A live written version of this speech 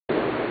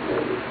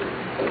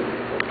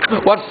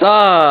What's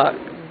up?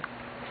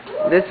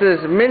 This is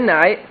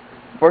Midnight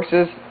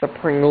versus the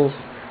Pringles.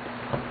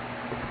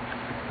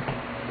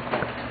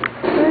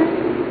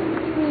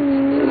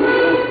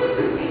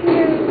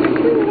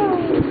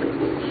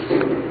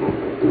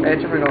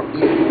 It's a Pringle.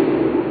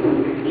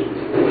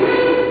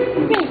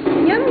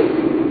 Yummy.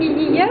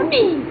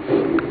 Yummy.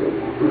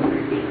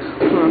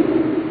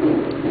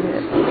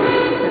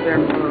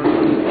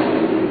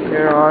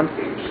 You're on.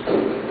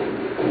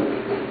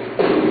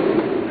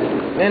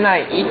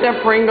 Midnight, eat the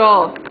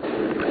Pringle.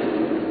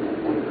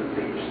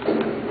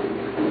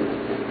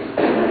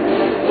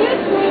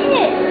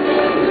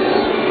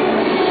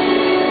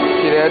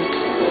 She did?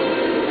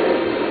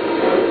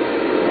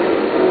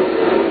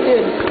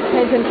 Dude,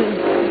 pay attention.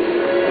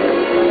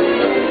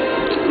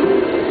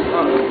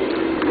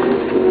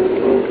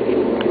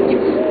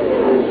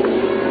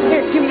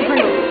 Here, give me the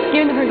Pringle.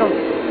 Give me the Pringle.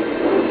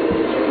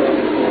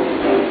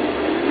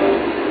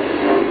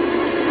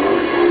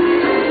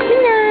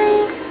 Good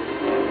night.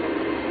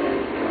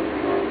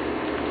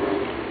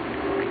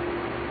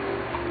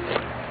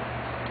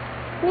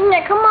 Nina,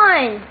 come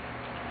on.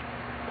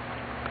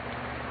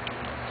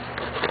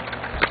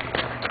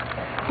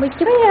 Wait,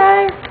 give me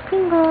your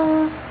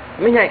Pringle.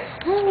 Midnight.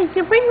 It's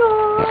your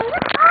Pringle.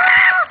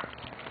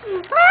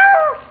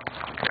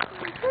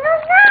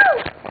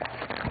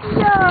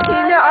 No.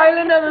 The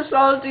island of the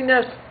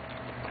saltiness.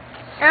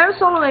 I have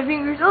salt on my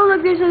fingers. Oh,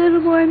 look, there's a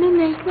little boy.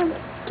 Midnight. Come on.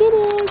 Get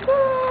it. Get it.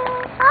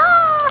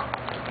 Ah!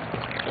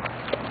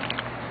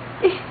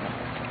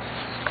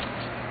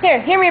 Here,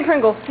 hand me a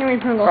Pringle. Hand me a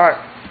Pringle. Alright.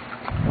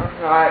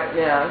 Alright,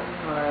 yeah.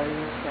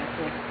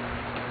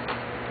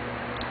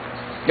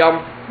 Yum.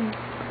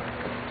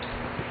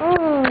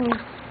 Mmm.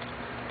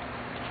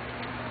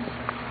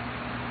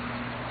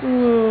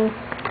 Mmm.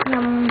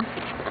 Yum.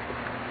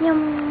 Yum.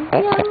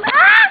 Yum.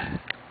 Ah!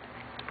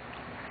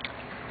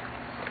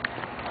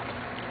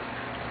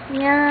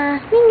 Yeah.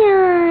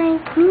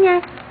 Midnight.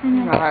 Midnight.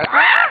 Alright.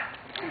 Ah!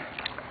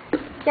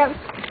 Stop.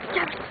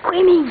 Stop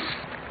screaming.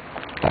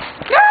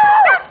 No!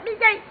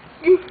 Midnight.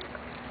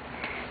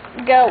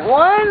 Got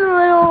one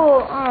little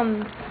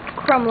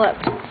crumb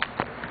left.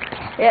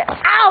 Yeah.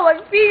 Ow! My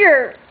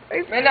finger.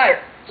 Midnight.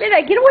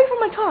 Midnight, get away from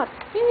my top.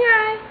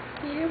 Midnight.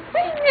 Your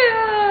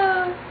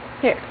finger.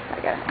 Here, I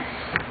got it.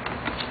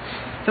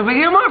 So we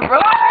get more, bro.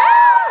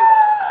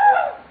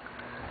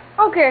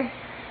 Okay.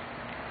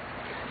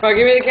 Alright,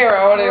 give me the camera.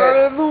 I want to do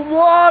it. The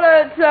water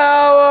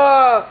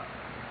tower.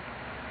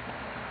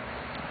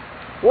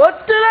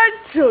 What did I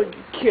tell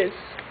you, kids?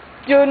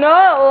 Do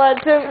not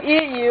let them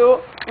eat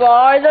you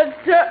by the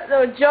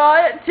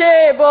giant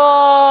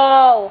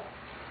table.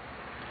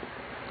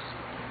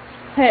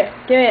 Here,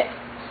 give me it.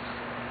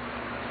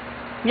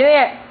 Give me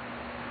it.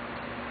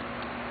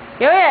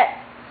 Give me it.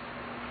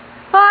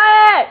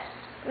 Hi!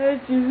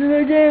 It's using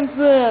against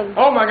them.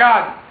 Oh my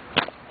god.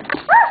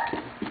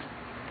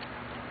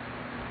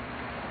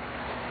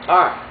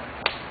 Alright.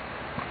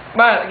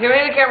 Man, give me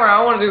the camera.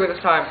 I want to do it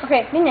this time.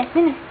 Okay, Minnie.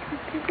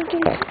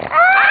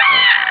 Ah!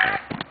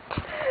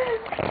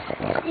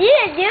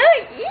 Yeah, dude,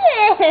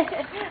 yeah. Okay,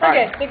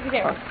 Alright. take the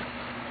camera.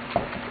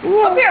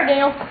 Up here,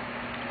 Daniel.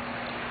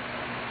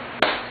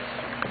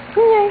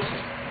 Okay.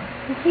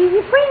 This is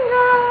your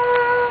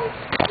Pringles.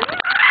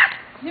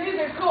 Dude,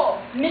 they're cool.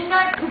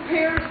 Midnight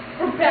prepares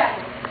for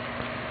battle.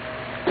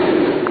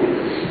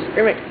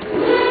 Give me.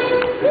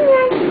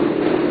 Midnight.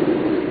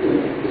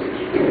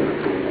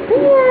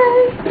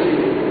 Midnight.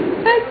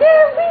 I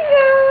can't be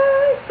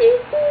lost.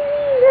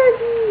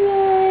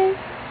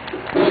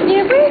 It's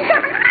your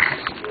Pringles.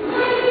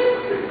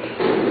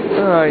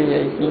 Oh,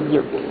 yeah,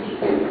 you.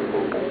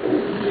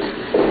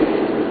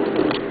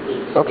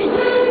 Oops.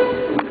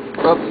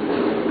 Oops.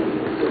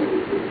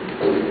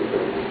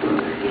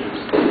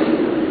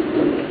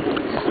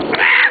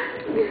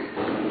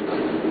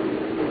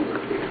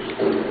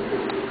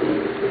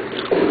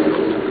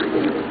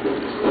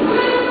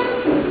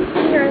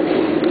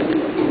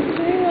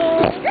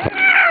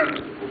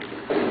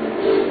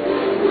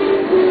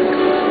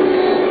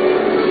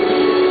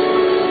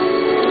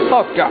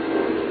 Oh, God.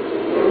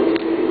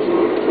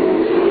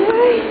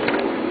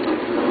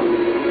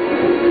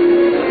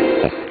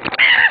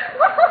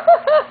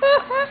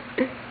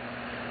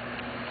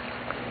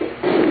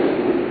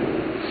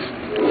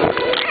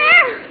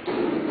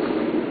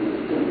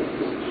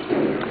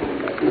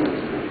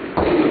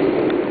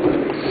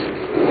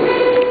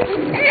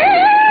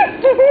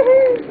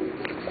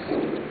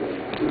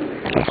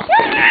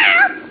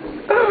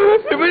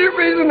 You put your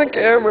face in the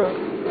camera.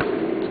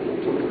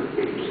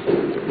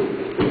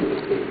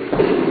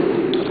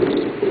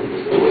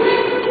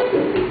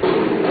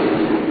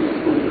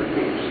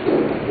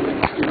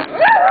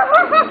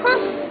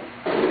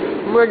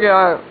 Oh my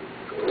god.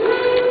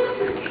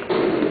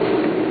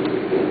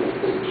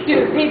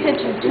 Dude, pay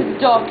attention to the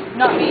dog,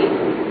 not me.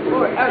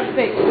 Or our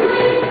face.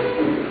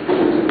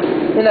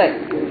 Good night.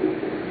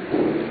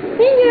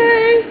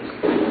 Fingers!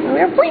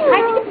 We're Pringles. I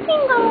need a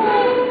Pringle!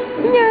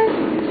 Fingers.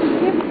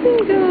 We're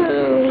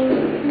Pringles.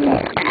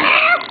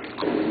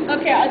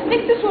 Okay, I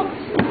think this will...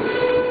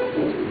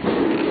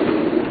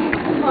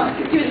 Come on.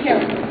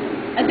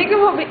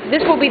 think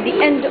this will be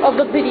the end of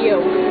the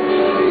video.